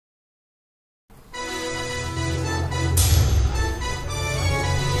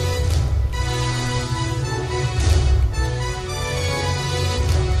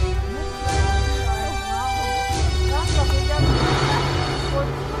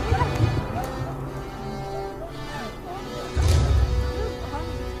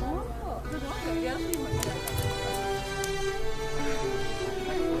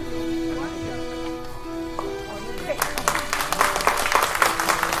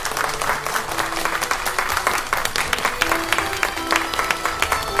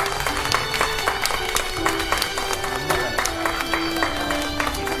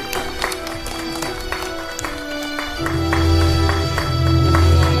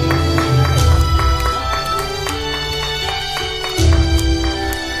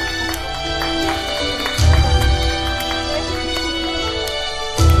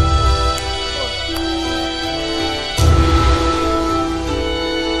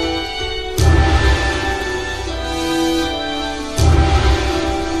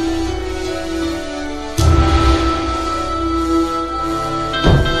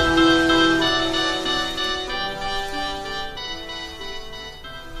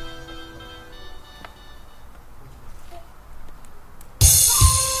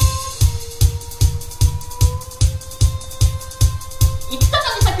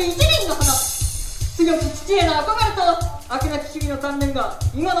の残念が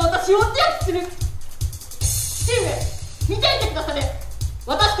今の私を手当てする。父上、見ていてくだされ。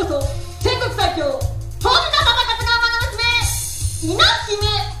私こそ天国最強、当時の戦が娘、稲姫。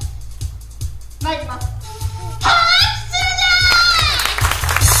参ります。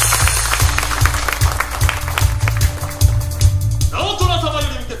直虎様よ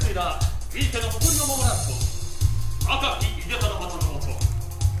り受け継いだ井伊家の誇りの桃なんと赤き井出忠のもと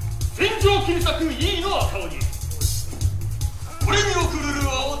戦場を切り裂く井伊の赤鬼。これに送るる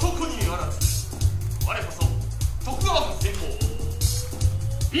は男にあらず、我こそ徳川軍先鋒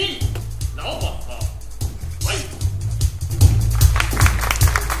井伊直政参る。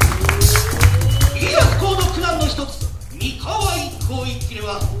家康公の苦難の一つ三河一向一揆で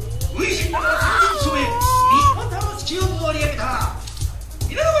は初陣の戦に染め味方の地球を盛り上げた。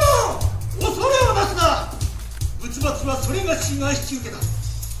皆の者、恐れをなすな。仏末はそれがしが引き受けた。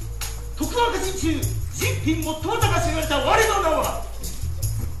徳川家臣中人品最も高し言われた我の名は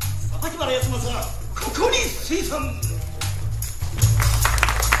榊原康政がここに生産。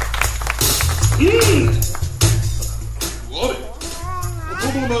我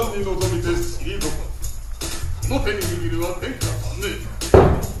男難に臨みて退く。この手に握るは天下三年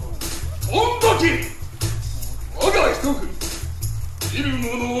本時我が一振り見る者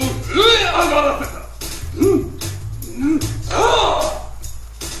を震え上がらせた。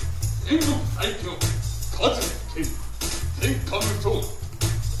戦国最強家事天天下無双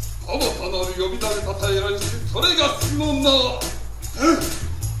田端なる呼び名でたたえられしそれがその名は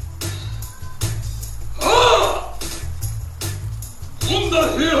本田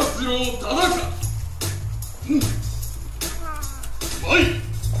平八郎忠勝。参る。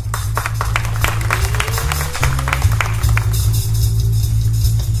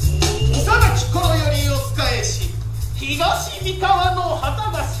幼き頃よりお仕えし東三河の旗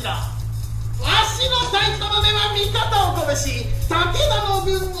頭、わしの大殿では味方を鼓舞し武田の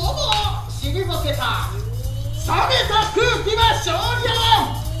軍をも退けた。冷めた空気は勝利を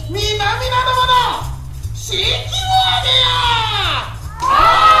皆々の者士気を上げや。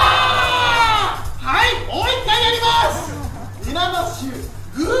はい、もう一回やります。皆の衆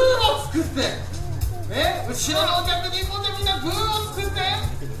グーを作ってね、後ろのお客人もでみんなグーを作って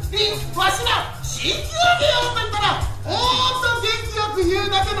わしら士気を上げようと言ったらおーっと元気よく言う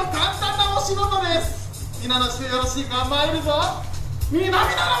だけの簡単なお仕事です。皆の衆よろしいか。参るぞ。皆々の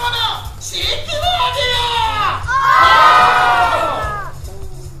者士気を上げよ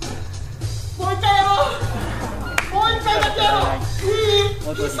う。もう一回やろう。もう一回だけやろう。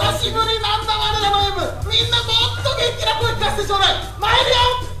久しぶりなんだ我らの M。みんなもっと元気な声聞かせてちょうだい。参るよ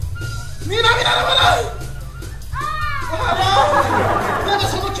皆々の者。でも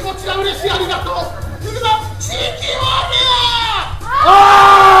その気持ちが嬉しい。ありがとう。行くぞ。士気を上げよう。素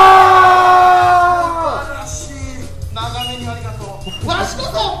晴らしい。長めにありがとう。わしこそ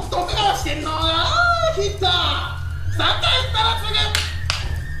徳川四天王がヒット。3回行ったらすぐ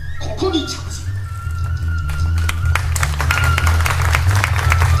ここに着地。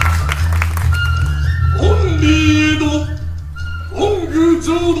御リード本宮浄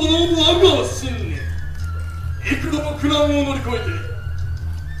土の我が信念、幾度も苦難を乗り越えて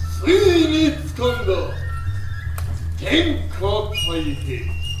ついに掴んだ天下太平。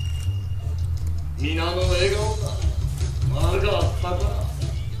皆の笑顔が我が宝。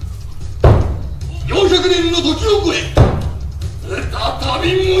400年の時を超え再び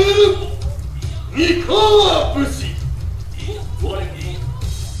燃える三河武士。我に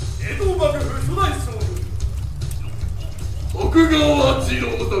江戸幕府初代将軍徳川次郎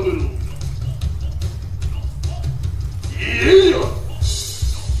三郎家康。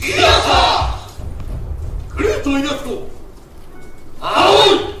グレート家康公青い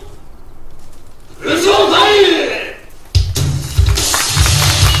武将隊。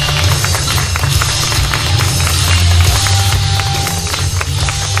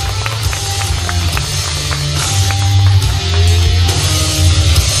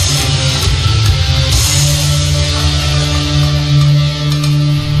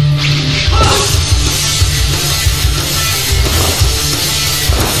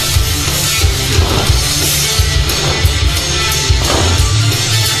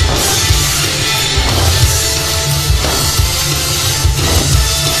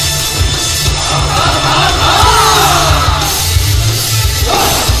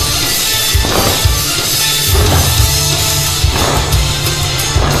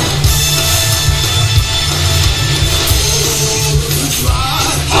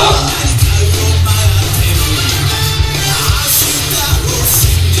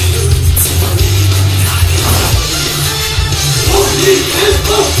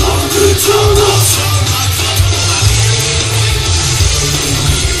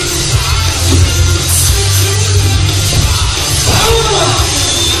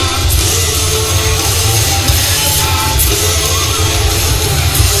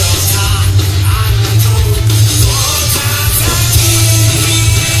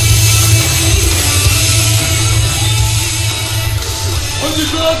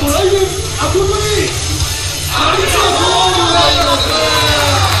ご来園誠にありがとうございます。